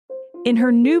In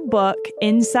her new book,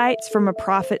 Insights from a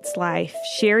Prophet's Life,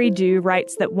 Sheri Dew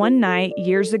writes that one night,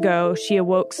 years ago, she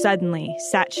awoke suddenly,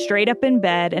 sat straight up in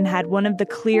bed, and had one of the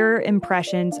clearer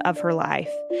impressions of her life.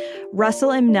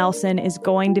 Russell M. Nelson is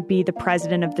going to be the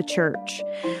president of the church.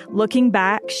 Looking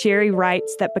back, Sheri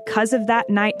writes that because of that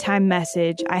nighttime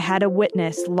message, I had a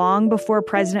witness long before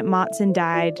President Monson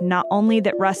died, not only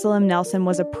that Russell M. Nelson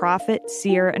was a prophet,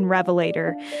 seer, and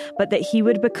revelator, but that he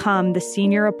would become the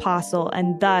senior apostle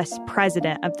and thus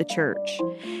president of the church.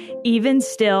 Even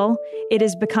still, it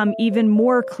has become even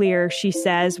more clear, she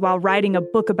says, while writing a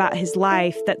book about his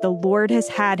life, that the Lord has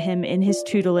had him in his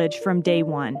tutelage from day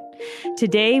one.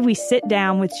 Today, we sit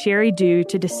down with Sheri Dew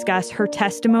to discuss her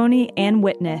testimony and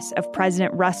witness of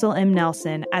President Russell M.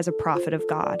 Nelson as a prophet of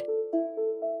God.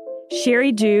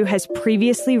 Sheri Dew has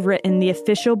previously written the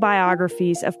official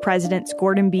biographies of Presidents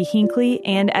Gordon B. Hinckley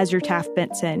and Ezra Taft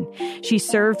Benson. She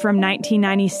served from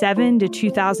 1997 to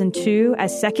 2002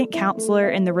 as second counselor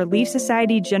in the Relief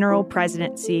Society General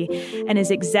Presidency and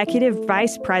is executive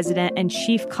vice president and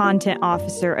chief content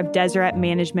officer of Deseret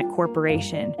Management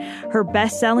Corporation. Her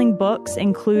best-selling books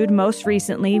include, most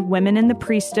recently, Women in the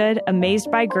Priesthood,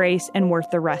 Amazed by Grace, and Worth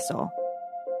the Wrestle.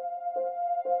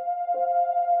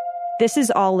 This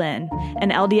is All In, an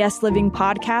LDS Living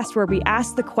podcast where we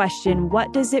ask the question,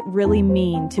 what does it really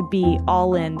mean to be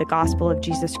all in the gospel of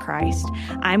Jesus Christ?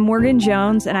 I'm Morgan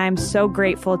Jones, and I'm so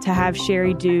grateful to have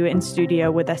Sheri Dew in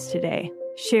studio with us today.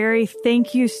 Sheri,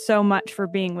 thank you so much for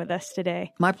being with us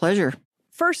today. My pleasure.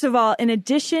 First of all, in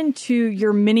addition to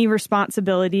your many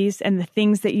responsibilities and the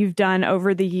things that you've done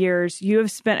over the years, you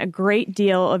have spent a great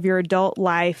deal of your adult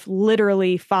life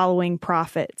literally following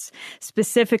prophets.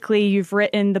 Specifically, you've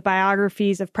written the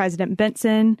biographies of President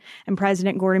Benson and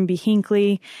President Gordon B.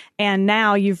 Hinckley, and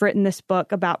now you've written this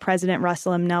book about President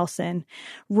Russell M. Nelson.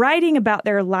 Writing about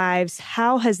their lives,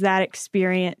 how has that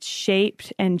experience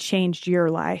shaped and changed your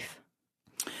life?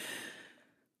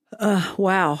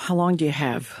 Wow. How long do you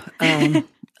have?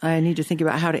 I need to think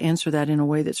about how to answer that in a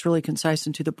way that's really concise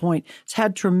and to the point. It's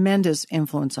had tremendous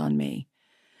influence on me.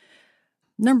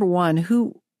 Number one,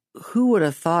 who would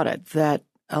have thought it that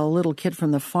a little kid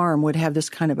from the farm would have this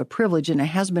kind of a privilege? And it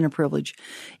has been a privilege.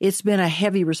 It's been a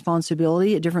heavy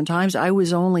responsibility at different times. I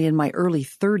was only in my early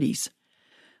 30s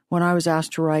when I was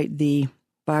asked to write the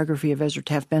biography of Ezra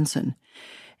Taft Benson.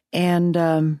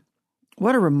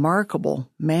 What a remarkable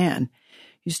man.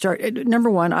 You start, number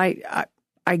one,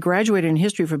 I graduated in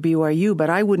history from BYU,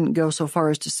 but I wouldn't go so far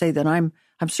as to say that I'm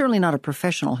certainly not a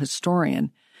professional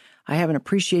historian. I have an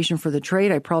appreciation for the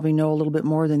trade. I probably know a little bit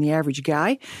more than the average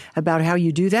guy about how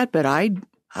you do that, but I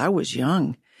was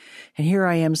young. And here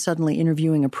I am suddenly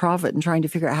interviewing a prophet and trying to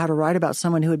figure out how to write about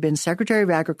someone who had been Secretary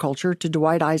of Agriculture to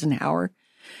Dwight Eisenhower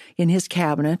in his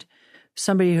cabinet,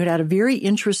 somebody who had a very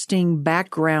interesting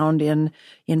background in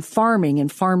farming and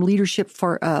farm leadership,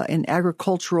 in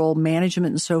agricultural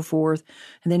management and so forth.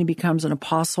 And then he becomes an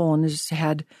apostle and has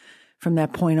had, from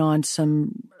that point on,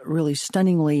 some really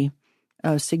stunningly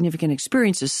significant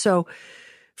experiences. So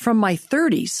from my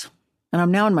 30s, and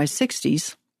I'm now in my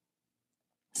 60s,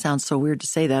 sounds so weird to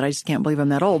say that. I just can't believe I'm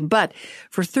that old. But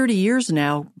for 30 years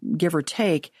now, give or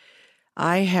take,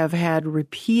 I have had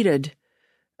repeated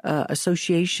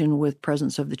association with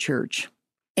presence of the church.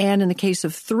 And in the case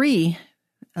of three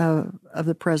of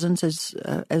the presidents,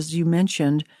 as you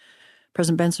mentioned,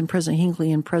 President Benson, President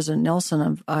Hinckley, and President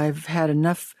Nelson, I've done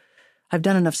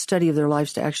enough study of their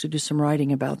lives to actually do some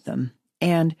writing about them.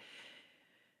 And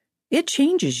it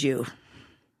changes you.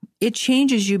 It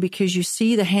changes you because you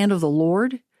see the hand of the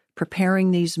Lord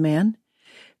preparing these men.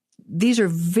 These are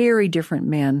very different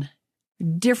men,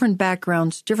 different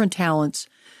backgrounds, different talents,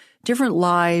 different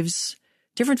lives,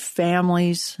 different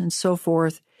families, and so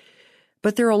forth.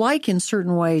 But they're alike in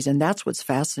certain ways, and that's what's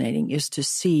fascinating, is to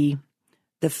see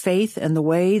the faith and the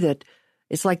way that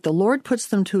it's like the Lord puts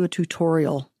them to a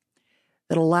tutorial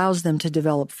that allows them to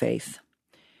develop faith.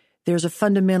 There's a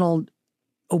fundamental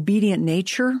obedient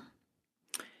nature.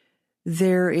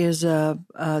 There is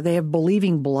they have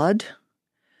believing blood.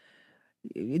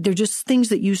 They're just things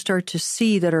that you start to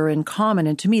see that are in common.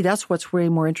 And to me, that's what's way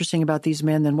more interesting about these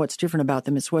men than what's different about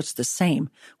them. It's what's the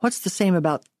same. What's the same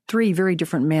about three very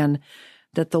different men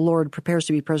that the Lord prepares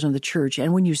to be president of the church?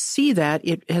 And when you see that,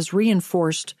 it has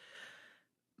reinforced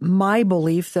my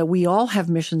belief that we all have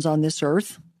missions on this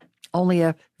earth. Only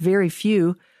a very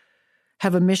few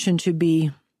have a mission to be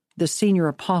the senior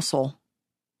apostle.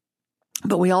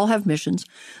 But we all have missions.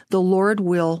 The Lord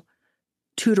will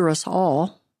tutor us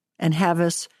all and have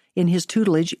us in his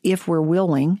tutelage if we're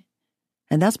willing.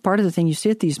 And that's part of the thing you see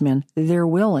at these men. They're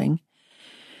willing.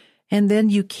 And then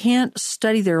you can't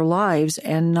study their lives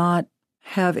and not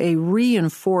have a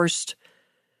reinforced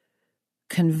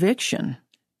conviction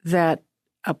that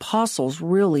apostles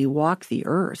really walk the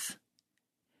earth,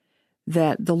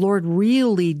 that the Lord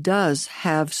really does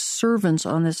have servants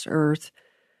on this earth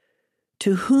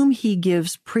to whom he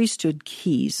gives priesthood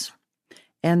keys.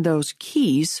 And those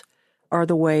keys are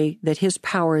the way that his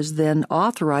power is then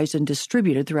authorized and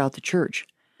distributed throughout the church.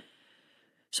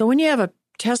 So when you have a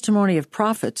testimony of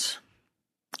prophets,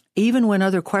 even when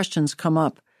other questions come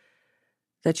up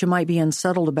that you might be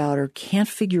unsettled about or can't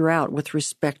figure out with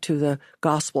respect to the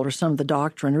gospel or some of the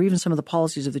doctrine or even some of the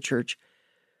policies of the church,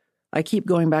 I keep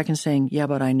going back and saying, yeah,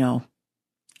 but I know.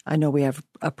 I know we have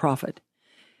a prophet.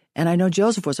 And I know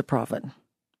Joseph was a prophet.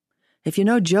 If you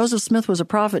know Joseph Smith was a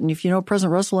prophet, and if you know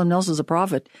President Russell M. Nelson is a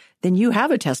prophet, then you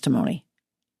have a testimony.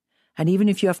 And even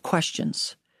if you have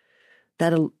questions,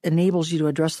 that enables you to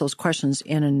address those questions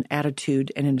in an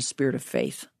attitude and in a spirit of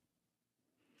faith.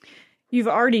 You've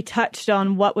already touched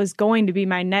on what was going to be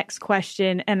my next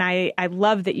question, and I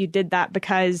love that you did that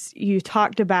because you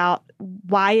talked about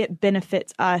why it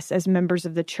benefits us as members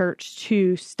of the church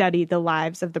to study the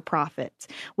lives of the prophets,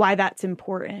 why that's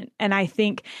important. And I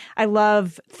think I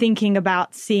love thinking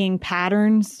about seeing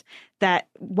patterns that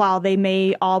while they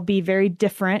may all be very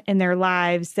different in their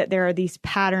lives, that there are these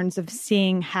patterns of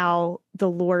seeing how the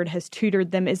Lord has tutored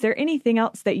them. Is there anything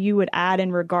else that you would add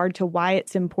in regard to why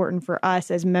it's important for us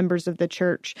as members of the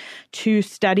church to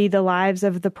study the lives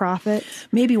of the prophets?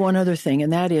 Maybe one other thing,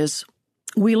 and that is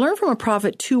we learn from a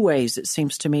prophet two ways, it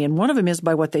seems to me, and one of them is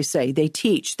by what they say. They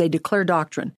teach, they declare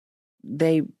doctrine.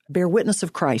 They bear witness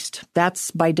of Christ. That's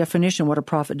by definition what a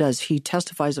prophet does. He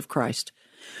testifies of Christ.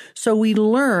 So we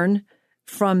learn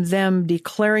from them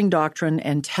declaring doctrine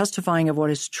and testifying of what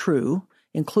is true,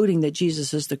 including that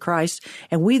Jesus is the Christ,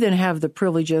 and we then have the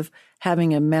privilege of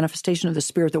having a manifestation of the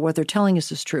Spirit that what they're telling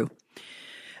us is true.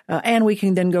 And we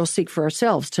can then go seek for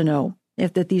ourselves to know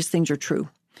if that these things are true.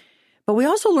 But we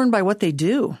also learn by what they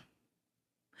do.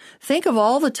 Think of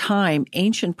all the time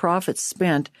ancient prophets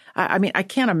spent. I mean, I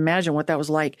can't imagine what that was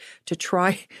like to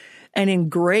try and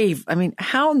engrave. I mean,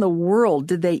 how in the world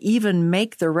did they even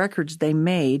make the records they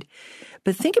made?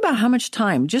 But think about how much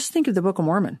time, just think of the Book of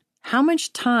Mormon, how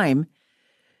much time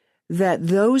that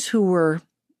those who were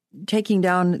taking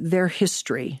down their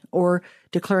history or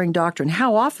declaring doctrine,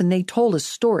 how often they told us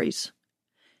stories.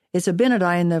 It's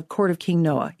Abinadi in the court of King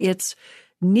Noah. It's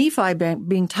Nephi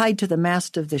being tied to the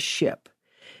mast of the ship.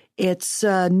 It's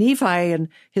Nephi and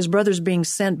his brothers being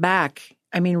sent back.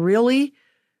 I mean, really?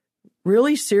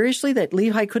 Really? Seriously? That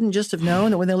Lehi couldn't just have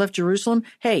known that when they left Jerusalem,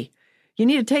 hey, you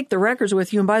need to take the records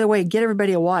with you, and by the way, get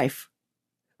everybody a wife.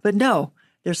 But no,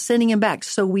 they're sending him back.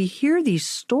 So we hear these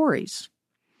stories.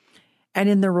 And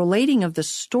in the relating of the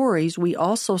stories, we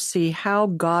also see how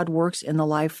God works in the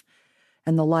life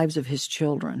and the lives of his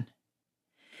children.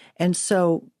 And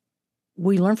so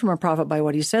we learn from a prophet by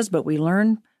what he says, but we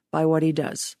learn by what he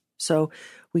does. So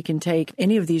we can take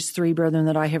any of these three brethren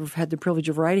that I have had the privilege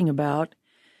of writing about,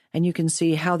 and you can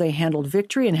see how they handled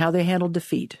victory and how they handled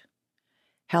defeat.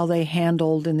 How they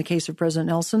handled, in the case of President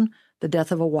Nelson, the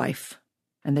death of a wife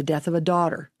and the death of a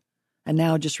daughter, and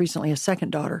now just recently a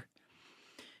second daughter.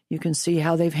 You can see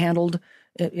how they've handled,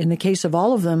 in the case of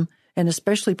all of them, and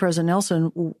especially President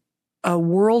Nelson, a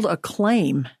world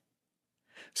acclaim.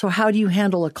 So how do you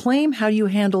handle acclaim? How do you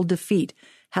handle defeat?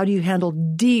 How do you handle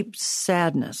deep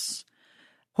sadness?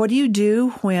 What do you do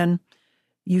when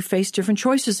you face different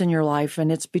choices in your life and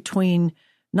it's between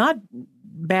not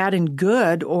bad and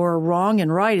good or wrong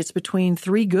and right, it's between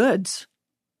three goods?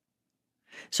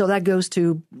 So that goes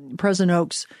to President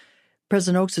Oaks.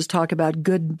 President Oaks' talk about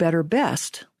good, better,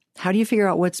 best. How do you figure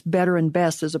out what's better and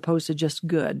best as opposed to just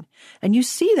good? And you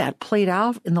see that played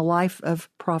out in the life of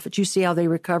prophets. You see how they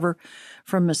recover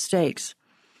from mistakes.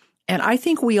 And I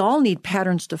think we all need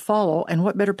patterns to follow. And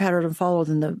what better pattern to follow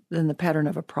than the pattern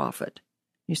of a prophet?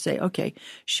 You say, okay,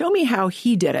 show me how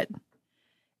he did it.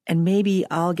 And maybe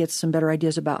I'll get some better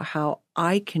ideas about how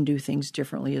I can do things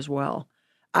differently as well.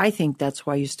 I think that's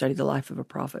why you study the life of a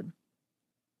prophet.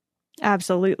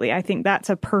 Absolutely. I think that's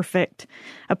a perfect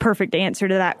answer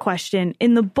to that question.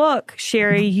 In the book,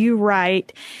 Sheri, you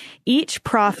write, each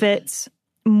prophet's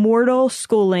mortal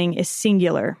schooling is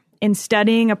singular. In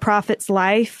studying a prophet's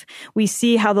life, we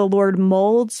see how the Lord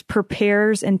molds,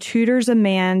 prepares, and tutors a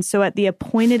man so at the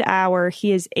appointed hour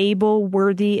he is able,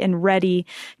 worthy, and ready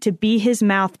to be his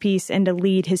mouthpiece and to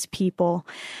lead his people.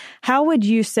 How would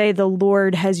you say the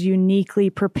Lord has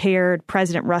uniquely prepared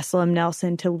President Russell M.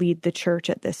 Nelson to lead the church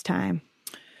at this time?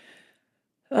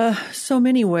 So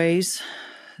many ways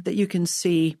that you can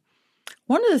see.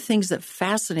 One of the things that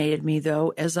fascinated me,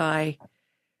 though, as I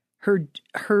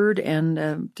heard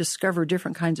and discovered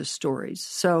different kinds of stories.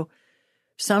 So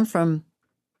some from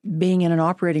being in an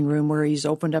operating room where he's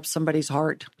opened up somebody's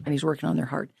heart and he's working on their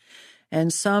heart.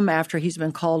 And some after he's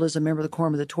been called as a member of the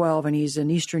Quorum of the 12 and he's in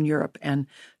Eastern Europe and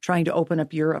trying to open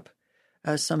up Europe,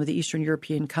 some of the Eastern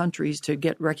European countries to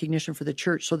get recognition for the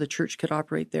church so the church could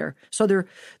operate there. So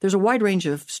there's a wide range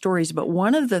of stories, but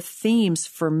one of the themes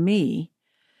for me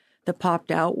that popped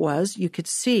out was you could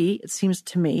see, it seems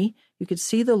to me, you could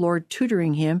see the Lord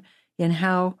tutoring him in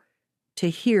how to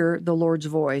hear the Lord's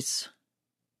voice.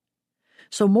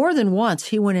 So more than once,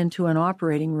 he went into an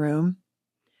operating room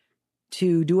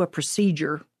to do a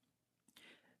procedure,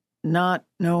 not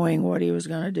knowing what he was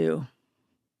going to do.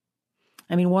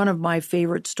 I mean, one of my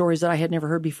favorite stories that I had never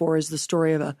heard before is the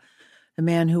story of a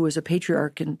man who was a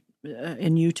patriarch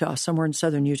in Utah, somewhere in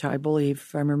southern Utah, I believe,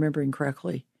 if I'm remembering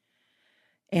correctly.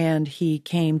 And he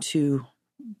came to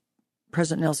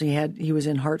President Nelson. He was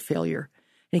in heart failure.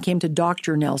 And he came to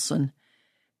Dr. Nelson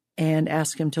and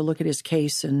asked him to look at his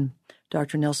case. And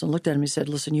Dr. Nelson looked at him and said,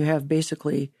 listen, you have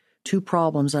basically two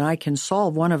problems, and I can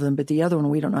solve one of them, but the other one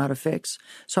we don't know how to fix.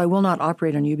 So I will not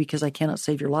operate on you because I cannot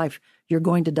save your life. You're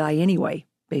going to die anyway,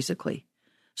 basically.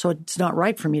 So it's not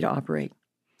right for me to operate.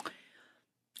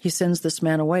 He sends this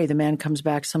man away. The man comes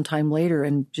back sometime later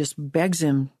and just begs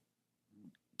him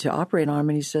to operate on him.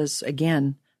 And he says,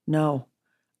 again, no,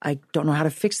 I don't know how to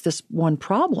fix this one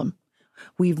problem.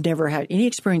 We've never had any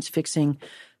experience fixing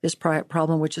this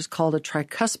problem, which is called a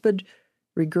tricuspid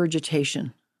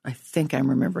regurgitation. I think I'm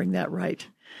remembering that right.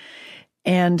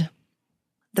 And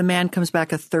the man comes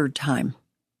back a third time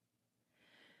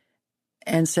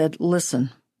and said,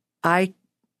 listen, I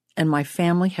and my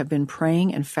family have been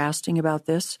praying and fasting about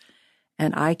this,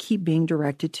 and I keep being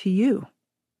directed to you.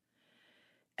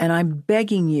 And I'm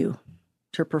begging you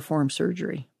to perform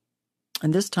surgery.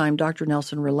 And this time, Dr.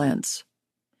 Nelson relents.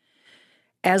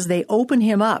 As they open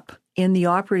him up in the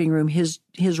operating room, his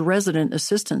resident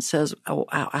assistant says, oh,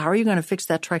 how are you going to fix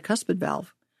that tricuspid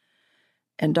valve?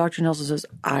 And Dr. Nelson says,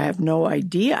 I have no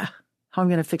idea how I'm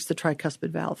going to fix the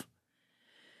tricuspid valve.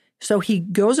 So he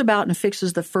goes about and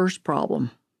fixes the first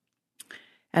problem.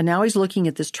 And now he's looking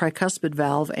at this tricuspid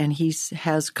valve, and he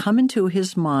has come into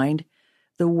his mind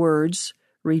the words,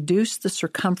 reduce the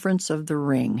circumference of the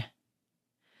ring.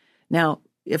 Now,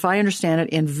 if I understand it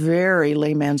in very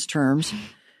layman's terms,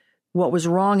 what was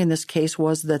wrong in this case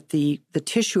was that the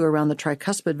tissue around the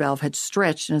tricuspid valve had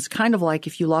stretched, and it's kind of like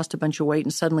if you lost a bunch of weight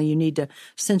and suddenly you need to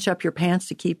cinch up your pants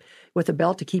to keep with a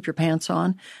belt to keep your pants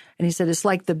on. And he said it's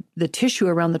like the tissue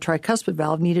around the tricuspid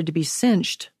valve needed to be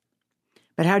cinched.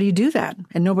 But how do you do that?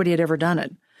 And nobody had ever done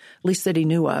it, at least that he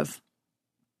knew of.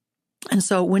 And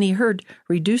so when he heard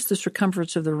reduce the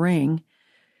circumference of the ring,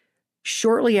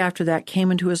 shortly after that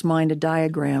came into his mind a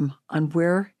diagram on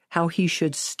how he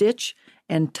should stitch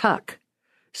and tuck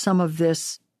some of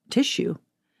this tissue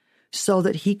so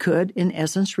that he could, in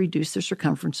essence, reduce the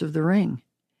circumference of the ring.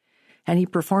 And he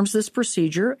performs this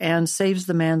procedure and saves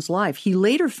the man's life. He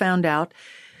later found out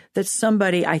that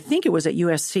somebody, I think it was at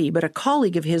USC, but a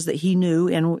colleague of his that he knew,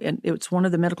 and it's one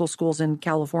of the medical schools in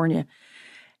California,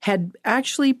 had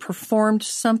actually performed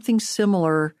something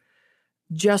similar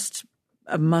just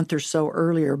a month or so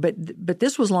earlier. But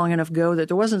this was long enough ago that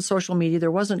there wasn't social media.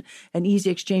 There wasn't an easy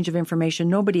exchange of information.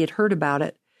 Nobody had heard about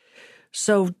it.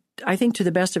 So I think to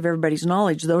the best of everybody's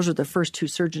knowledge, those are the first two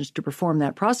surgeons to perform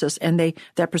that process and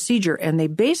that procedure. And they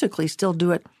basically still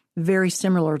do it very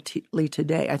similarly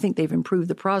today. I think they've improved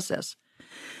the process.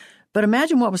 But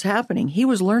imagine what was happening. He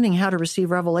was learning how to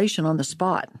receive revelation on the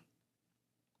spot.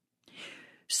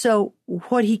 So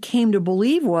what he came to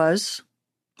believe was,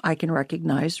 I can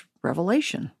recognize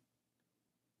revelation.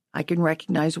 I can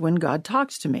recognize when God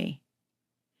talks to me.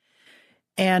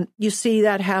 And you see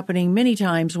that happening many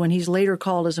times when he's later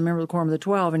called as a member of the Quorum of the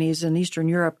 12, and he's in Eastern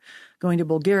Europe going to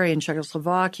Bulgaria and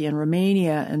Czechoslovakia and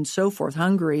Romania and so forth,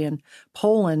 Hungary and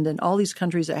Poland and all these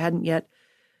countries that hadn't yet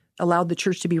allowed the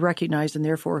church to be recognized and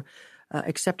therefore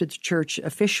accepted the church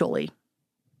officially.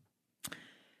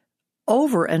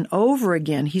 Over and over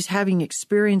again, he's having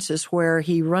experiences where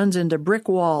he runs into brick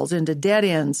walls, into dead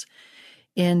ends,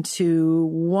 into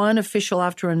one official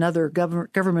after another,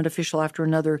 government official after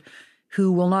another,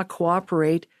 who will not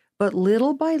cooperate. But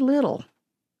little by little,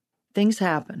 things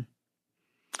happen.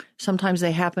 Sometimes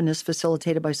they happen as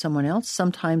facilitated by someone else.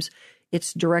 Sometimes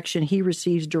it's direction he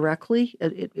receives directly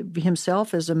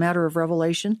himself as a matter of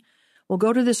revelation. Well,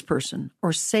 go to this person,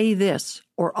 or say this,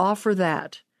 or offer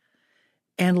that.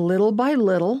 And little by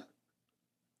little,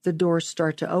 the doors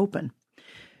start to open.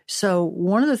 So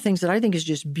one of the things that I think is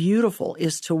just beautiful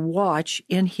is to watch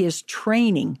in his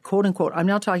training, quote unquote, I'm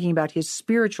now talking about his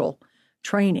spiritual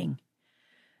training.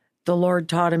 The Lord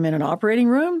taught him in an operating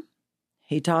room.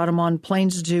 He taught him on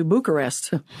planes to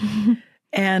Bucharest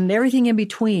and everything in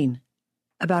between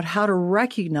about how to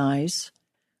recognize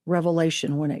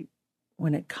revelation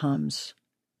when it comes.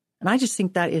 And I just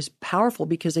think that is powerful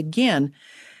because, again,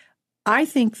 I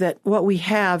think that what we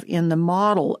have in the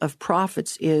model of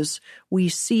prophets is we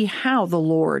see how the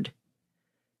Lord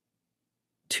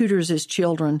tutors his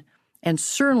children. And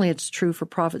certainly it's true for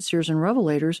prophets, seers, and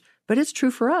revelators, but it's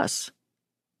true for us.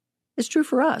 It's true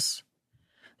for us.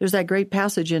 There's that great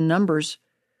passage in Numbers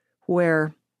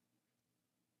where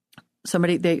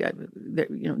somebody,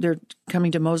 they're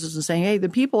coming to Moses and saying, hey, the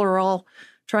people are all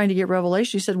trying to get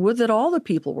revelation. He said, would that all the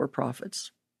people were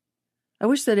prophets. I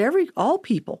wish that all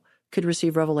people could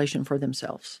receive revelation for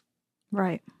themselves.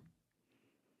 Right.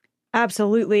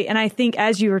 Absolutely. And I think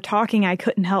as you were talking, I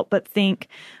couldn't help but think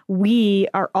we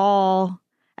are all,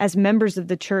 as members of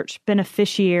the church,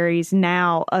 beneficiaries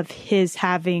now of his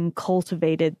having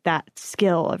cultivated that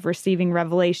skill of receiving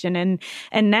revelation.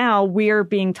 And now we're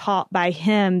being taught by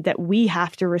him that we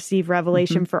have to receive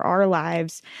revelation for our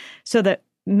lives so that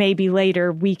maybe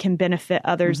later we can benefit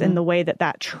others in the way that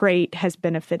that trait has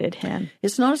benefited him.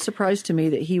 It's not a surprise to me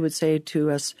that he would say to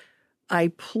us, I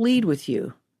plead with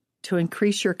you to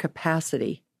increase your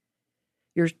capacity,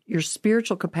 your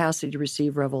spiritual capacity to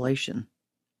receive revelation.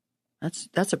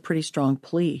 That's a pretty strong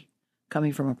plea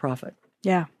coming from a prophet.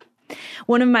 Yeah.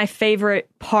 One of my favorite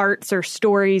parts or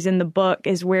stories in the book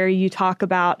is where you talk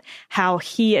about how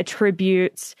he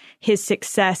attributes his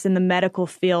success in the medical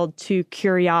field to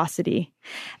curiosity.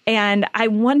 And I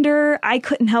wonder, I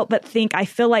couldn't help but think, I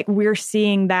feel like we're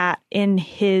seeing that in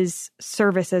his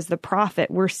service as the prophet.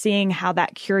 We're seeing how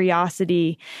that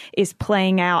curiosity is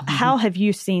playing out. How have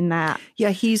you seen that? Yeah,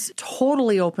 he's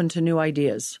totally open to new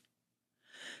ideas.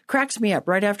 Cracks me up.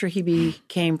 Right after he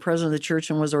became president of the church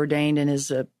and was ordained and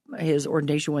his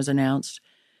ordination was announced,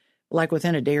 like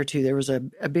within a day or two, there was a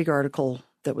big article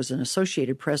that was an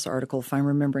Associated Press article, if I'm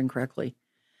remembering correctly.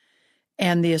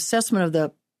 And the assessment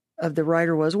of the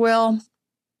writer was, well,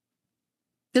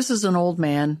 this is an old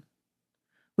man.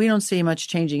 We don't see much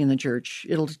changing in the church.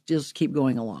 It'll just keep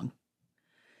going along.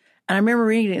 And I remember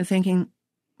reading it and thinking,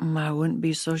 I wouldn't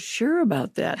be so sure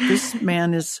about that. This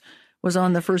man was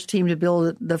on the first team to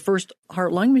build the first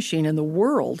heart-lung machine in the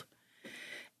world.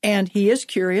 And he is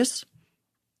curious.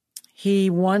 He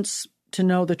wants to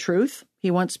know the truth. He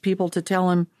wants people to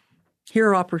tell him, here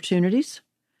are opportunities.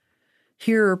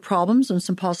 Here are problems and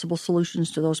some possible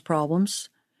solutions to those problems.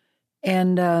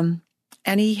 And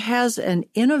he has an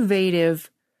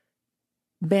innovative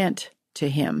bent to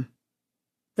him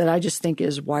that I just think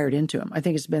is wired into him. I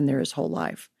think it's been there his whole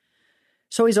life.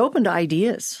 So he's open to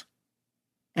ideas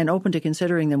and open to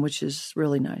considering them, which is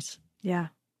really nice. Yeah.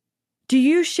 Do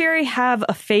you, Sheri, have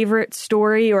a favorite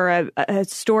story or a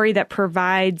story that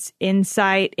provides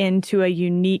insight into a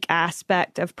unique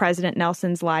aspect of President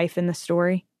Nelson's life in the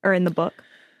story or in the book?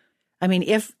 I mean,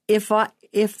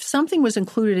 if something was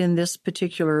included in this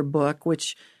particular book,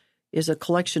 which is a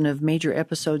collection of major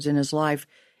episodes in his life,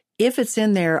 if it's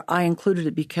in there, I included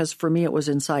it because for me it was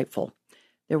insightful.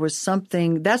 There was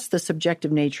something, that's the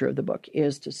subjective nature of the book,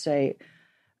 is to say,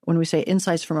 when we say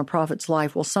insights from a prophet's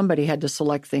life, well, somebody had to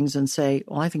select things and say,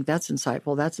 well, I think that's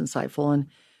insightful, that's insightful.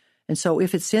 And so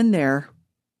if it's in there,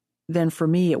 then for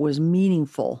me it was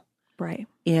meaningful. Right.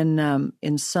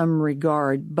 In some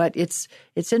regard. But it's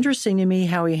interesting to me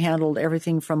how he handled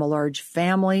everything from a large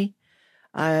family.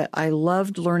 I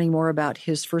loved learning more about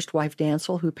his first wife,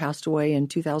 Dancel, who passed away in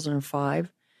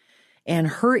 2005, and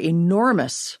her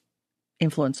enormous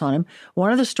influence on him.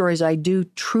 One of the stories I do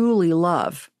truly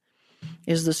love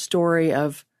is the story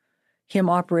of him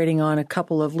operating on a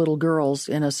couple of little girls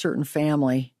in a certain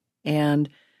family. And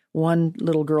one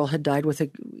little girl had died with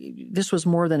this was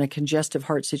more than a congestive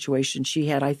heart situation. She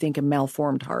had, I think, a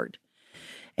malformed heart.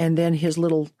 And then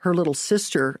her little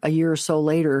sister, a year or so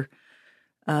later,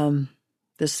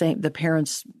 the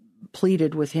parents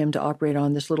pleaded with him to operate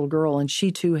on this little girl, and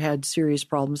she too had serious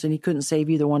problems, and he couldn't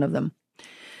save either one of them.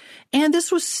 And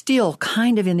this was still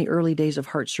kind of in the early days of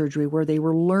heart surgery where they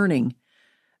were learning.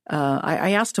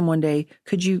 I asked him one day,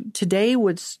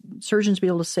 would surgeons be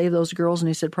able to save those girls? And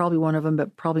he said, probably one of them,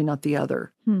 but probably not the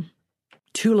other.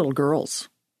 2 little girls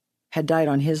had died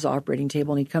on his operating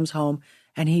table, and he comes home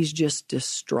and he's just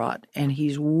distraught and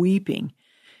he's weeping.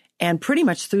 And pretty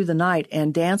much through the night,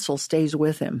 and Dancel stays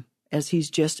with him as he's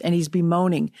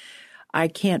bemoaning, I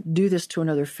can't do this to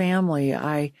another family.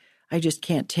 I just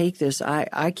can't take this.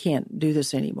 I can't do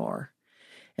this anymore.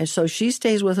 And so she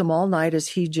stays with him all night as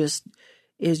he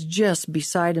is just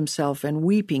beside himself and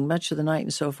weeping much of the night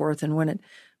and so forth. And when it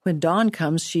when dawn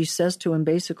comes, she says to him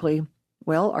basically,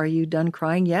 well, are you done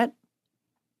crying yet?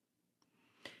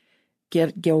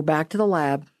 Go back to the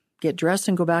lab, get dressed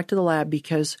and go back to the lab,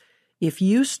 because if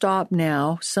you stop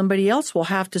now, somebody else will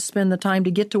have to spend the time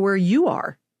to get to where you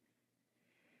are.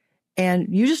 And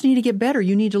you just need to get better.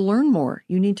 You need to learn more.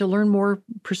 You need to learn more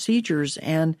procedures,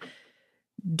 and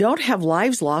don't have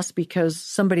lives lost because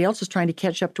somebody else is trying to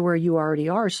catch up to where you already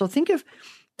are. So think of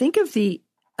the,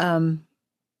 I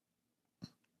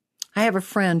have a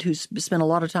friend who's spent a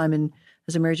lot of time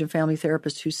as a marriage and family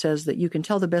therapist, who says that you can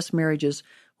tell the best marriages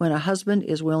when a husband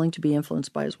is willing to be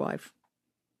influenced by his wife.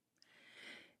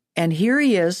 And here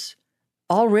he is,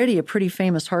 already a pretty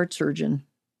famous heart surgeon,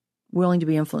 willing to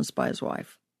be influenced by his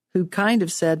wife, who kind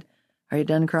of said, are you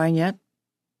done crying yet?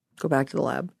 Go back to the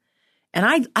lab.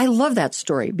 And I love that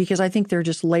story because I think there are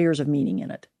just layers of meaning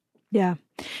in it. Yeah.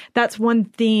 That's one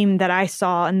theme that I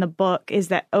saw in the book, is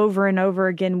that over and over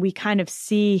again, we kind of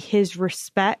see his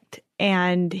respect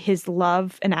and his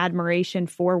love and admiration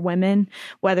for women,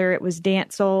 whether it was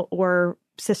Dancel or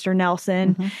Sister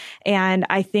Nelson. Mm-hmm. And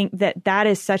I think that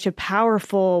is such a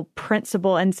powerful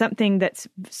principle and something that's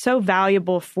so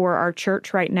valuable for our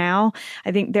church right now.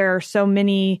 I think there are so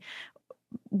many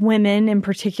women in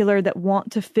particular that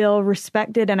want to feel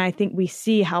respected. And I think we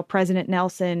see how President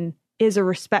Nelson is a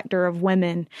respecter of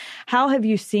women. How have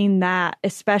you seen that,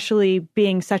 especially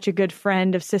being such a good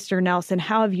friend of Sister Nelson?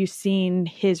 How have you seen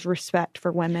his respect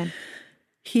for women?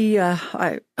 He,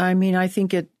 I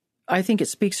think it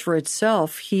speaks for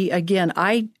itself.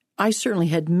 I certainly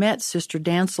had met Sister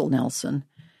Dancel Nelson,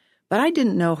 but I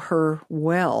didn't know her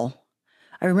well.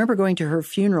 I remember going to her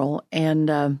funeral, and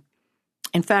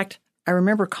in fact, I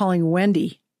remember calling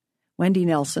Wendy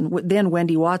Nelson, then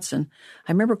Wendy Watson.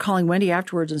 I remember calling Wendy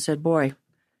afterwards and said, boy,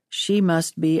 she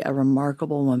must be a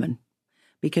remarkable woman.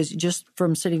 Because just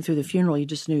from sitting through the funeral, you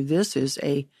just knew this is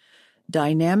a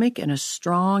dynamic and a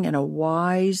strong and a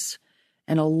wise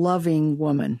and a loving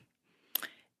woman.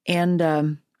 And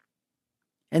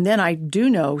then I do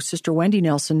know Sister Wendy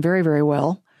Nelson very, very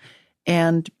well.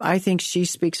 And I think she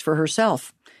speaks for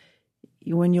herself.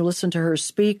 When you listen to her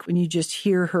speak, when you just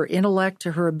hear her intellect,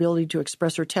 her ability to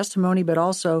express her testimony, but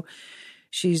also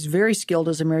she's very skilled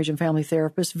as a marriage and family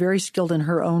therapist, very skilled in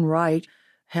her own right,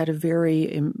 had a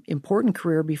very important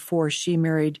career before she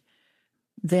married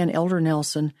then Elder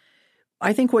Nelson.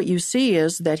 I think what you see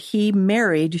is that he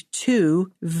married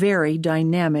two very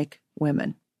dynamic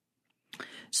women.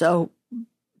 So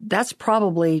that's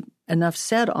probably enough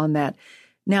said on that.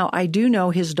 Now, I do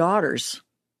know his daughters,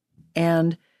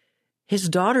 and his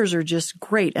daughters are just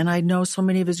great, and I know so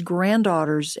many of his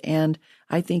granddaughters, and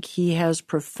I think he has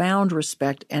profound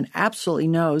respect and absolutely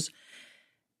knows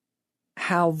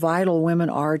how vital women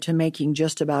are to making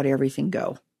just about everything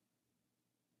go.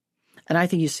 And I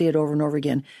think you see it over and over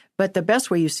again. But the best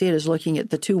way you see it is looking at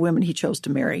the two women he chose to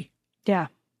marry. Yeah.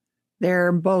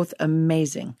 They're both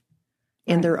amazing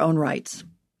in their own rights.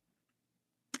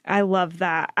 I love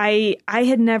that. I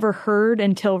had never heard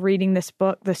until reading this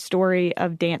book the story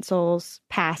of Dancel's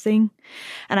passing.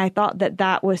 And I thought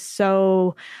that was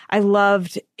so, I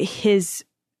loved his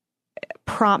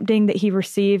prompting that he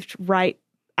received right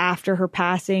after her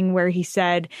passing, where he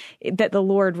said that the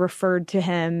Lord referred to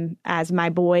him as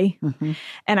my boy. Mm-hmm.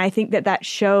 And I think that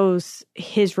shows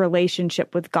his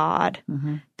relationship with God,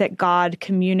 mm-hmm. that God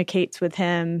communicates with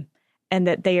him and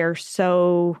that they are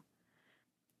so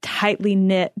tightly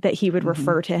knit that he would mm-hmm.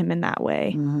 refer to him in that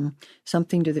way. Mm-hmm.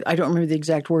 Something to I don't remember the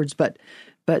exact words, but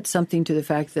something to the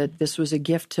fact that this was a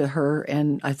gift to her,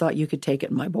 and I thought you could take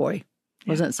it, my boy.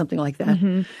 Wasn't it something like that?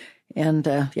 Mm-hmm.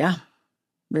 And yeah,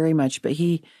 very much. But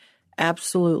he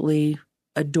absolutely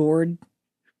adored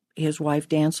his wife,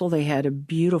 Dancel. They had a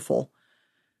beautiful,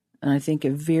 and I think a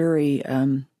very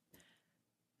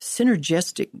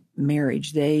synergistic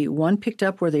marriage. One picked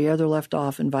up where the other left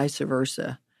off, and vice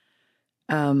versa.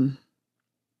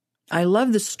 I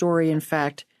love the story. In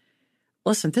fact,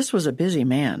 listen, this was a busy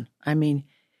man. I mean,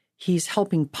 he's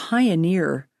helping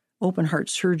pioneer open heart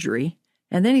surgery,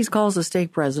 and then he's called the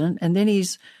stake president, and then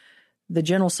he's the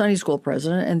general Sunday school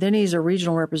president, and then he's a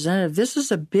regional representative. This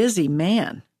is a busy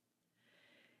man.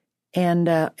 And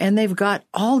they've got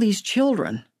all these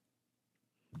children,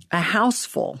 a house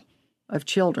full of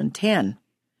children, 10.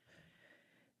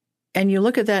 And you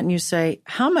look at that and you say,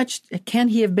 how much can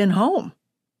he have been home?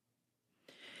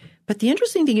 But the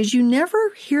interesting thing is you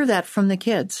never hear that from the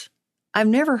kids. I've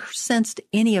never sensed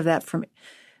any of that from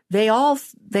they all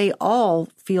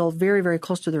feel very, very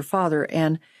close to their father.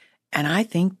 And I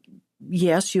think,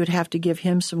 yes, you would have to give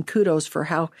him some kudos for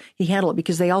how he handled it,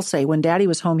 because they all say when Daddy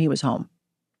was home, he was home.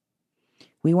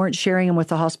 We weren't sharing him with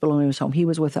the hospital when he was home. He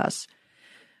was with us.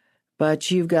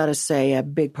 But you've got to say a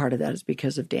big part of that is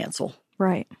because of Dancel.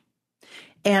 Right.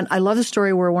 And I love the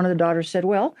story where one of the daughters said,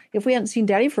 well, if we hadn't seen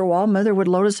Daddy for a while, Mother would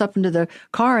load us up into the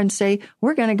car and say,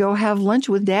 we're going to go have lunch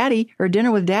with Daddy or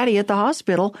dinner with Daddy at the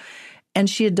hospital. And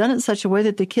she had done it in such a way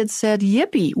that the kids said,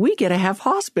 yippee, we get to have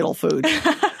hospital food.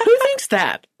 Who thinks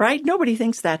that, right? Nobody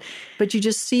thinks that. But you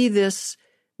just see this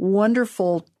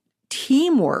wonderful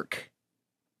teamwork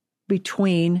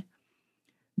between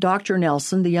Dr.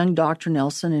 Nelson, the young Dr.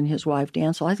 Nelson, and his wife,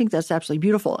 Dancel. I think that's absolutely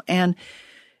beautiful. And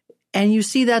you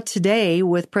see that today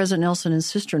with President Nelson and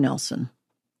Sister Nelson.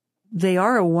 They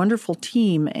are a wonderful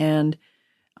team, and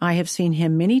I have seen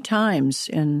him many times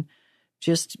in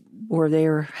just where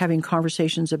they're having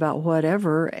conversations about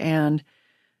whatever, and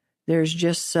there's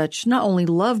just such not only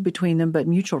love between them, but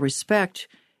mutual respect.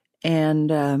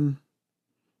 And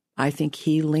I think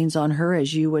he leans on her,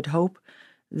 as you would hope,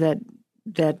 that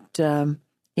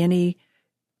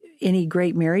any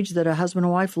great marriage, that a husband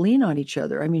and wife lean on each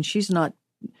other. I mean, she's not,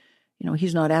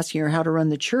 he's not asking her how to run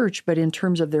the church, but in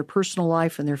terms of their personal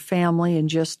life and their family and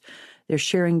just their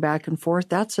sharing back and forth,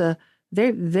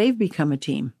 they've become a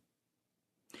team.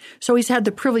 So he's had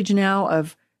the privilege now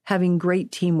of having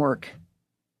great teamwork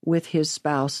with his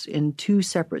spouse in two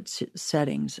separate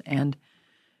settings. And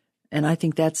I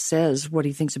think that says what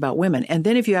he thinks about women. And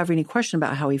then if you have any question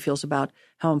about how he feels about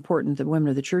how important the women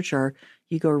of the church are,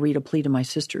 you go read A Plea to My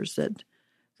Sisters, that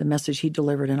the message he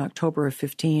delivered in October of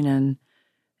 15.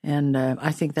 And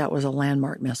I think that was a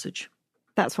landmark message.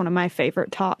 That's one of my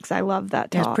favorite talks. I love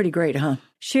that talk. That's pretty great, huh?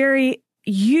 Sheri,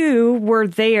 you were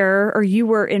there, or you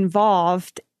were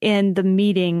involved in the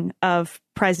meeting of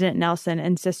President Nelson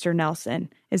and Sister Nelson.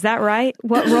 Is that right?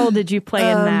 What role did you play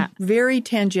in that? Very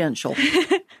tangential.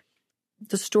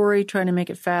 The story, trying to make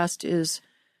it fast, is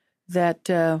that,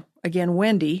 again,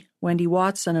 Wendy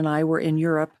Watson and I were in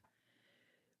Europe.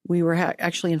 We were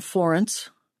actually in Florence.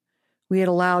 We had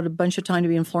allowed a bunch of time to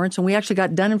be in Florence, and we actually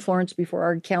got done in Florence before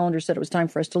our calendar said it was time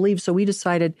for us to leave. So we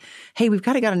decided, hey, we've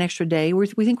got an extra day. We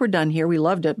think we're done here. We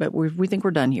loved it, but we think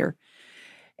we're done here.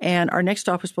 And our next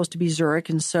stop was supposed to be Zurich.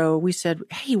 And so we said,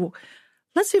 hey, well,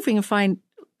 let's see if we can find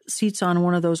seats on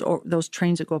one of those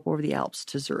trains that go up over the Alps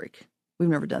to Zurich. We've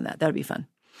never done that. That'd be fun.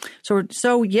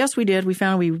 So yes, we did. We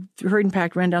hurried and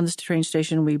packed, ran down this train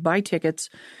station. We buy tickets,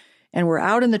 and we're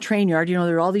out in the train yard. There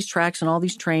are all these tracks and all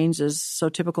these trains, as so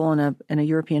typical in a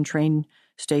European train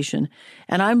station.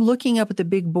 And I'm looking up at the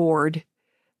big board,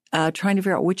 trying to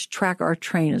figure out which track our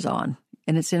train is on.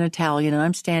 And it's in Italian. And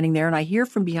I'm standing there, and I hear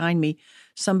from behind me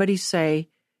somebody say,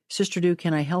 Sister Du,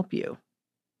 can I help you?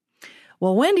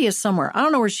 Well, Wendy is somewhere. I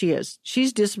don't know where she is.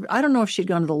 I don't know if she'd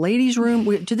gone to the ladies'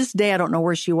 room. To this day, I don't know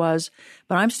where she was,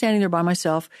 but I'm standing there by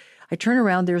myself. I turn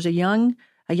around. There's a young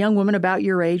woman about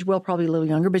your age, well, probably a little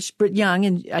younger, but young,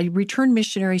 and a returned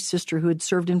missionary sister who had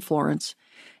served in Florence.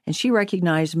 And she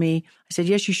recognized me. I said,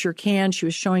 yes, you sure can. She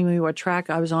was showing me what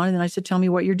track I was on. And then I said, tell me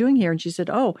what you're doing here. And she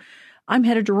said, oh, I'm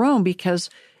headed to Rome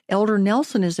because Elder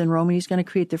Nelson is in Rome, and he's going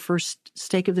to create the first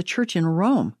stake of the church in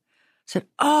Rome. I said,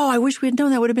 oh, I wish we had known.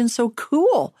 That would have been so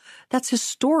cool. That's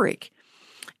historic.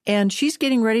 And she's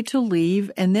getting ready to leave.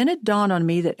 And then it dawned on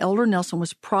me that Elder Nelson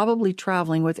was probably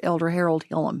traveling with Elder Harold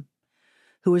Hillam,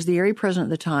 who was the area president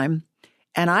at the time.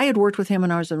 And I had worked with him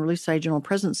when I was in Relief Society General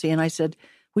Presidency. And I said,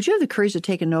 would you have the courage to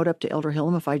take a note up to Elder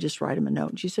Hillam if I just write him a note?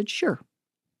 And she said, sure.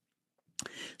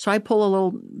 So I pull a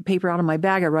little paper out of my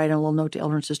bag. I write a little note to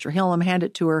Elder and Sister Hillam, hand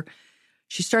it to her.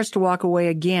 She starts to walk away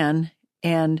again.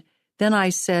 And then I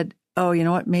said, oh, you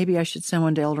know what? Maybe I should send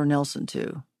one to Elder Nelson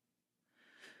too.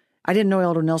 I didn't know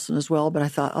Elder Nelson as well, but I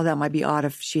thought, oh, that might be odd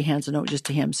if she hands a note just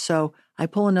to him. So I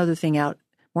pull another thing out,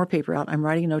 more paper out. I'm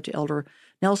writing a note to Elder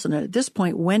Nelson. And at this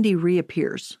point, Wendy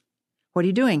reappears. What are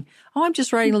you doing? Oh, I'm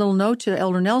just writing a little note to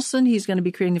Elder Nelson. He's going to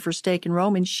be creating the first stake in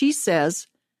Rome. And she says,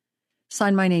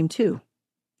 sign my name too.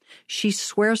 She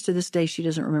swears to this day she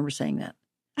doesn't remember saying that.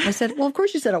 I said, well, of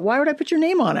course you said it. Why would I put your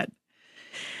name on it?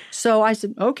 So I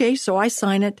said, okay. So I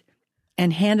sign it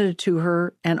and handed it to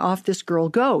her, and off this girl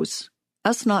goes.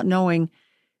 Us not knowing,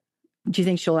 do you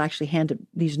think she'll actually hand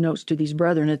these notes to these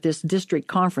brethren at this district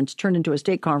conference turned into a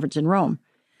state conference in Rome?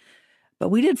 But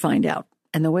we did find out.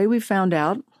 And the way we found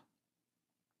out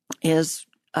is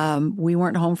we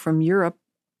weren't home from Europe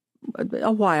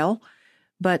a while,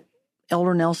 but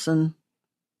Elder Nelson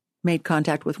made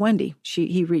contact with Wendy.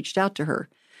 He reached out to her.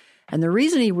 And the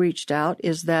reason he reached out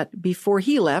is that before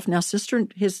he left, now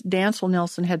his Dancel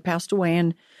Nelson had passed away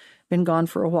and been gone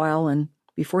for a while. And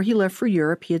before he left for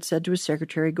Europe, he had said to his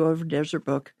secretary, go over to Desert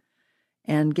Book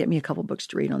and get me a couple books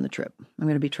to read on the trip. I'm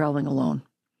going to be traveling alone.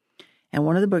 And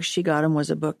one of the books she got him was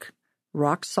a book,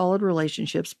 Rock Solid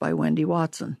Relationships by Wendy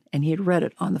Watson. And he had read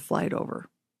it on the flight over.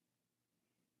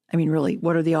 I mean, really,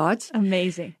 what are the odds?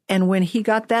 Amazing. And when he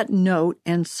got that note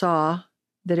and saw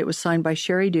that it was signed by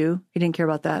Sheri Dew, he didn't care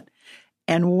about that.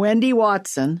 And Wendy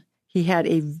Watson, he had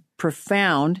a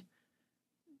profound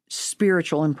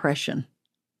spiritual impression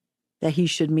that he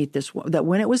should meet this woman, that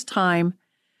when it was time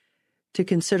to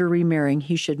consider remarrying,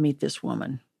 he should meet this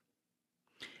woman.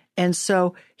 And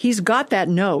so he's got that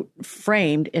note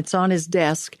framed. It's on his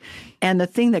desk. And the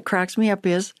thing that cracks me up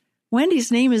is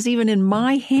Wendy's name is even in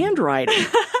my handwriting.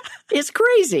 It's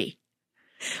crazy.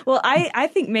 Well, I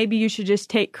think maybe you should just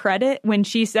take credit when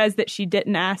she says that she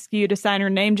didn't ask you to sign her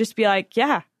name. Just be like,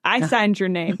 yeah, I signed your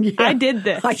name. Yeah. I did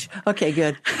this. Okay,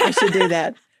 good. I should do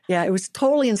that. Yeah, it was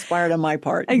totally inspired on my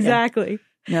part. Exactly.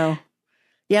 Yeah. No.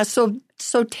 Yeah, so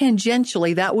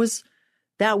tangentially,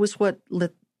 that's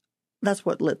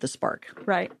what lit the spark.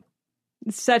 Right.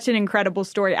 It's such an incredible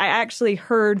story. I actually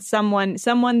heard someone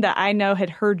that I know had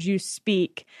heard you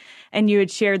speak, and you had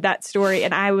shared that story,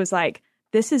 and I was like,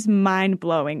 this is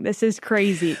mind-blowing. This is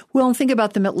crazy. Well, and think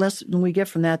about the lesson we get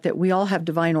from that we all have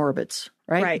divine orbits,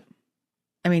 right? Right.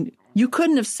 I mean, you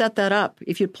couldn't have set that up.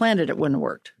 If you'd planned it, it wouldn't have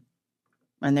worked.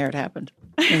 And there it happened.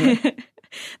 Anyway.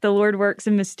 The Lord works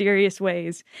in mysterious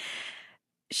ways.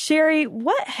 Sheri,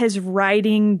 what has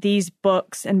writing these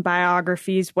books and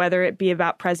biographies, whether it be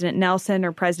about President Nelson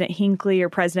or President Hinckley or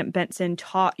President Benson,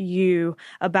 taught you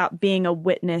about being a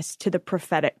witness to the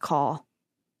prophetic call?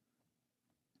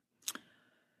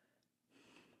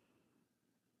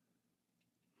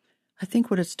 I think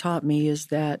what it's taught me is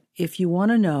that if you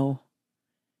want to know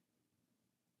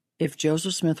if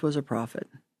Joseph Smith was a prophet,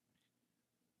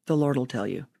 the Lord will tell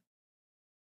you.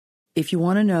 If you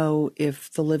want to know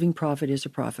if the living prophet is a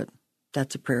prophet,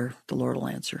 that's a prayer the Lord will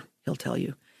answer. He'll tell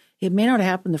you. It may not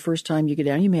happen the first time you get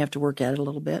down. You may have to work at it a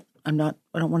little bit. I don't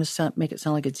want to make it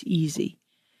sound like it's easy.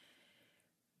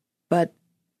 But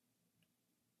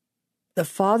the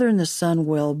Father and the Son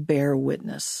will bear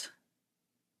witness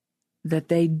that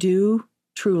they do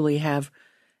truly have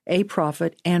a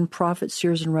prophet and prophets,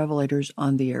 seers, and revelators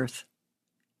on the earth.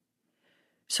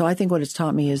 So I think what it's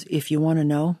taught me is if you want to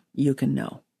know, you can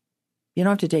know. You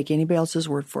don't have to take anybody else's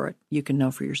word for it. You can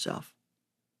know for yourself.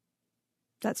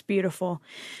 That's beautiful.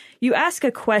 You ask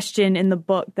a question in the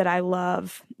book that I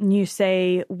love, and you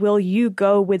say, will you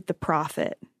go with the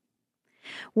prophet?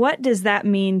 What does that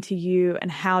mean to you, and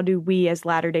how do we as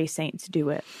Latter-day Saints do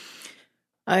it?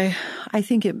 I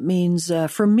think it means,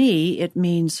 for me, it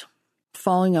means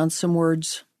falling on some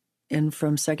words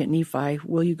from 2 Nephi,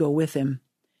 will you go with him?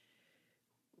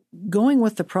 Going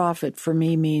with the prophet for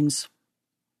me means,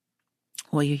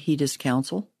 will you heed his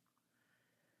counsel?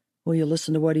 Will you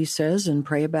listen to what he says and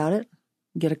pray about it?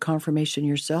 Get a confirmation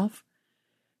yourself?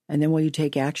 And then will you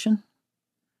take action?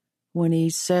 When he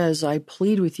says, I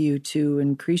plead with you to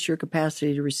increase your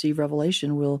capacity to receive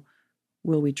revelation, will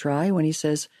we try? When he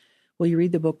says, will you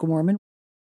read the Book of Mormon?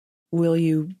 Will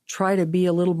you try to be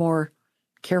a little more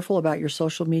careful about your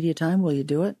social media time? Will you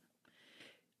do it?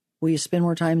 Will you spend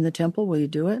more time in the temple? Will you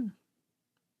do it?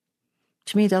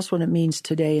 To me, that's what it means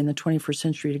today in the 21st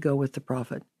century to go with the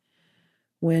prophet.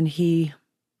 When he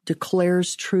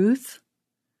declares truth,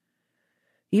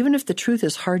 even if the truth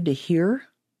is hard to hear,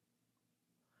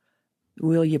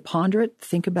 will you ponder it,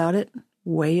 think about it,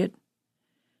 weigh it,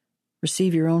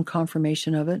 receive your own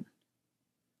confirmation of it?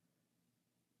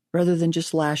 Rather than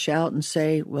just lash out and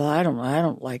say, well, I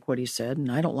don't like what he said,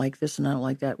 and I don't like this, and I don't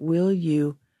like that. Will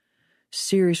you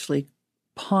seriously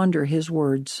ponder his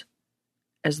words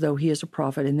as though he is a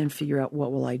prophet, and then figure out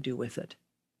what will I do with it?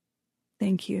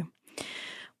 Thank you.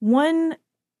 One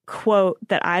quote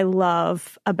that I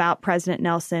love about President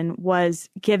Nelson was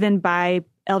given by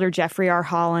Elder Jeffrey R.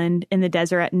 Holland in the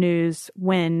Deseret News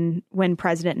when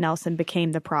President Nelson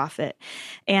became the prophet.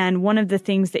 And one of the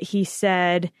things that he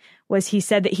said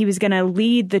that he was going to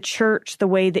lead the church the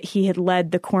way that he had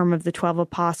led the Quorum of the 12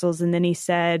 Apostles. And then he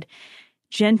said,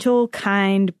 gentle,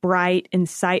 kind, bright,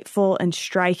 insightful, and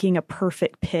striking a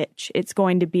perfect pitch. It's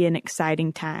going to be an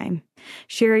exciting time.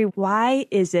 Sheri, why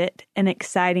is it an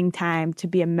exciting time to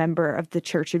be a member of the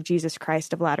Church of Jesus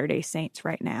Christ of Latter-day Saints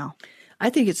right now? I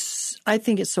think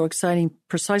it's so exciting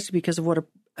precisely because of what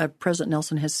President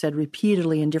Nelson has said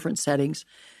repeatedly in different settings.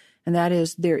 And that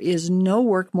is, there is no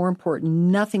work more important,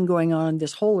 nothing going on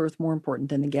this whole earth more important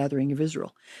than the gathering of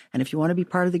Israel. And if you want to be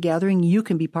part of the gathering, you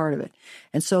can be part of it.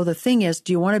 And so the thing is,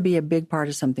 do you want to be a big part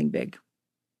of something big?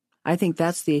 I think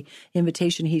that's the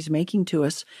invitation he's making to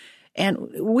us. And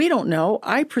we don't know.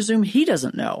 I presume he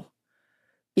doesn't know.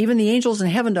 Even the angels in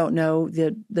heaven don't know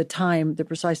the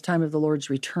precise time of the Lord's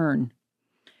return.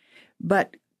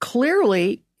 But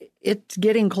clearly, it's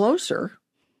getting closer.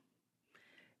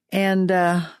 And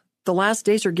the last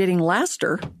days are getting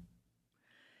laster.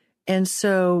 And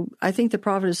so I think the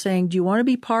prophet is saying, do you want to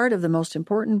be part of the most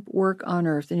important work on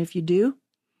earth? And if you do,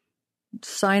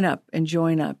 sign up and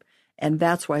join up. And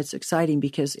that's why it's exciting,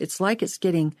 because it's like it's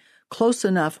getting close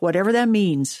enough, whatever that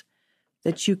means,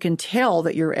 that you can tell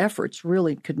that your efforts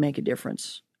really could make a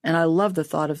difference. And I love the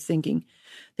thought of thinking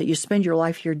that you spend your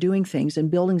life here doing things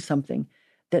and building something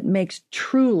that makes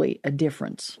truly a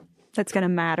difference. That's going to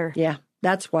matter. Yeah,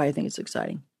 that's why I think it's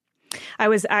exciting. I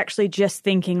was actually just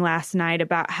thinking last night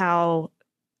about how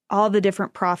all the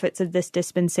different prophets of this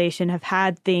dispensation have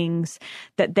had things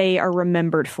that they are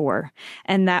remembered for.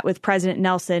 And that with President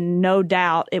Nelson, no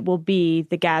doubt it will be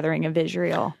the gathering of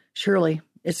Israel. Surely.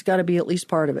 It's got to be at least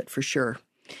part of it, for sure.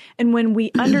 And when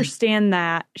we understand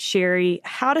that, Sheri,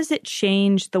 how does it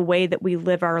change the way that we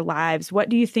live our lives? What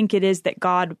do you think it is that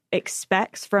God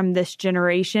expects from this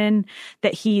generation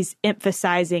that he's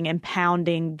emphasizing and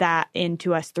pounding that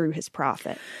into us through his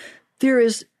prophet? There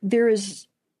is,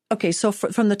 okay, so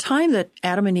from the time that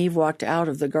Adam and Eve walked out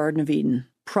of the Garden of Eden,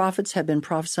 prophets have been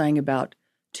prophesying about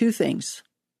two things,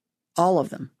 all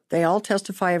of them. They all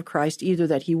testify of Christ, either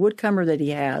that he would come or that he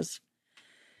has.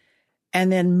 And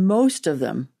then most of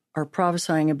them are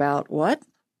prophesying about what?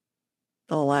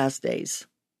 The last days.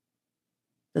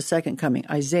 The second coming.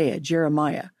 Isaiah,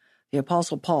 Jeremiah, the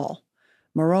Apostle Paul,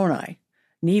 Moroni,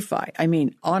 Nephi. I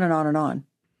mean, on and on and on.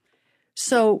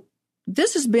 So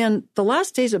this has been, the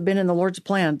last days have been in the Lord's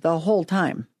plan the whole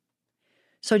time.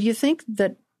 So do you think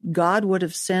that God would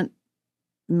have sent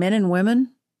men and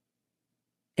women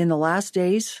in the last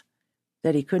days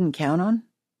that he couldn't count on?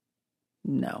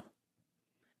 No.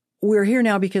 We're here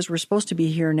now because we're supposed to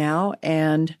be here now,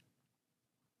 and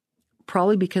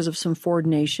probably because of some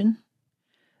foreordination.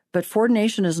 But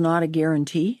foreordination is not a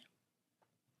guarantee.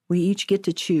 We each get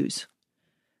to choose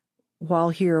while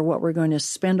here what we're going to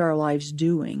spend our lives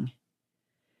doing.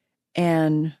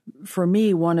 And for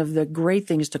me, one of the great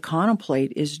things to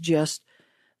contemplate is just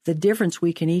the difference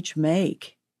we can each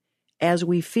make as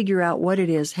we figure out what it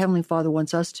is Heavenly Father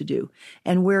wants us to do,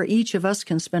 and where each of us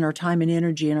can spend our time and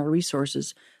energy and our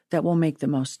resources that will make the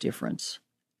most difference.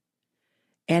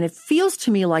 And it feels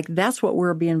to me like that's what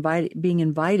we're being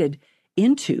invited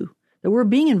into, that we're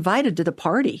being invited to the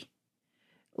party,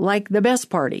 like the best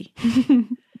party,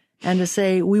 and to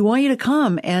say, we want you to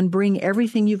come and bring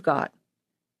everything you've got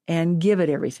and give it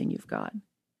everything you've got.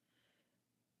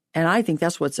 And I think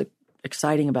that's what's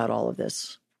exciting about all of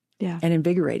this. Yeah. And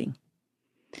invigorating.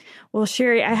 Well,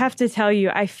 Sheri, I have to tell you,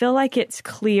 I feel like it's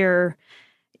clear.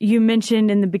 You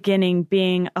mentioned in the beginning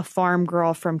being a farm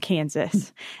girl from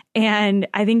Kansas. And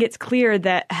I think it's clear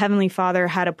that Heavenly Father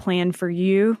had a plan for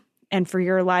you and for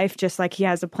your life, just like he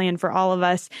has a plan for all of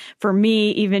us. For me,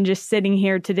 even just sitting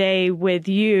here today with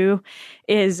you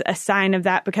is a sign of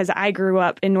that, because I grew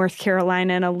up in North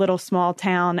Carolina in a little small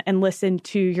town and listened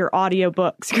to your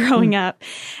audiobooks growing up.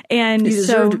 And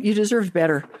you deserved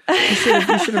better. You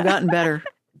should have gotten better.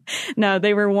 No,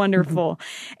 they were wonderful.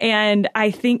 And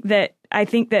I think that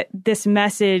this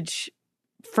message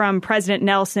from President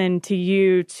Nelson to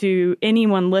you, to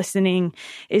anyone listening,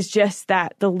 is just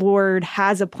that the Lord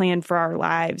has a plan for our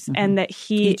lives, and that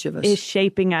he is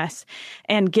shaping us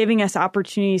and giving us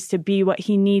opportunities to be what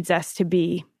he needs us to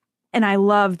be. And I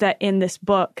love that in this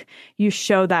book, you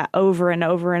show that over and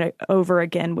over and over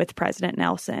again with President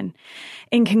Nelson.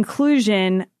 In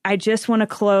conclusion, I just want to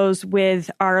close with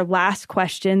our last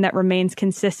question that remains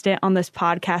consistent on this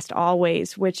podcast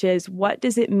always, which is, what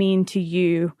does it mean to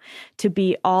you to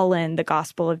be all in the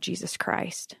gospel of Jesus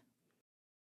Christ?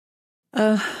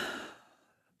 Boy,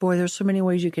 there's so many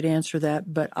ways you could answer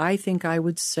that, but I think I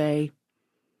would say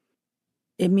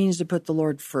it means to put the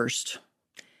Lord first.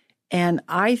 And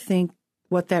I think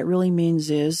what that really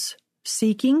means is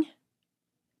seeking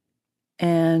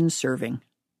and serving.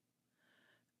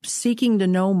 Seeking to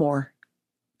know more,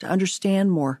 to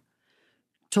understand more,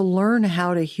 to learn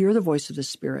how to hear the voice of the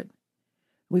Spirit.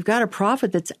 We've got a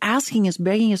prophet that's asking us,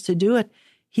 begging us to do it.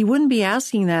 He wouldn't be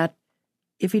asking that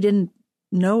if he didn't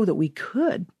know that we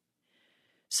could.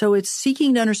 So it's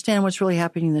seeking to understand what's really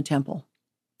happening in the temple.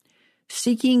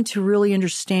 Seeking to really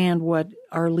understand what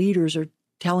our leaders are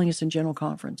telling us in General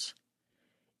Conference.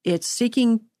 It's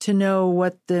seeking to know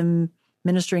what the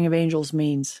ministering of angels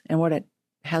means and what it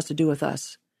has to do with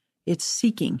us. It's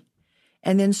seeking.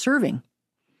 And then serving.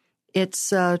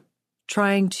 It's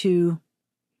trying to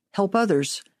help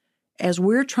others as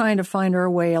we're trying to find our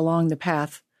way along the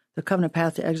path, the covenant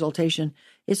path to exaltation.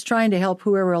 It's trying to help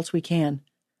whoever else we can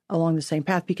along the same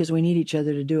path, because we need each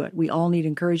other to do it. We all need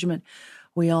encouragement.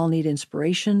 We all need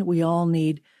inspiration. We all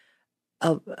need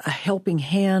a helping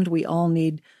hand. We all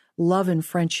need love and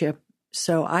friendship.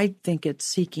 So I think it's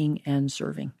seeking and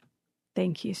serving.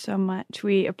 Thank you so much.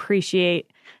 We appreciate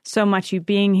so much you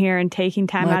being here and taking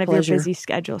time My out pleasure. of your busy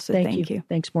schedule. So thank you.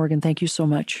 Thanks, Morgan. Thank you so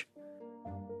much.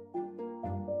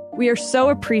 We are so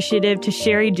appreciative to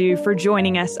Sheri Dew for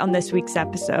joining us on this week's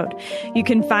episode. You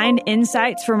can find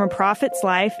Insights from a Prophet's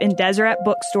Life in Deseret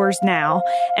bookstores now.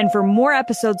 And for more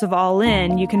episodes of All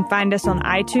In, you can find us on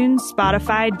iTunes,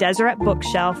 Spotify, Deseret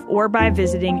Bookshelf, or by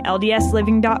visiting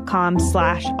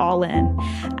ldsliving.com/allin.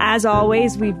 As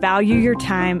always, we value your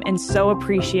time and so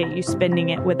appreciate you spending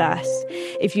it with us.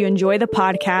 If you enjoy the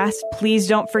podcast, please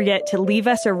don't forget to leave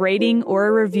us a rating or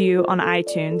a review on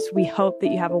iTunes. We hope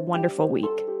that you have a wonderful week.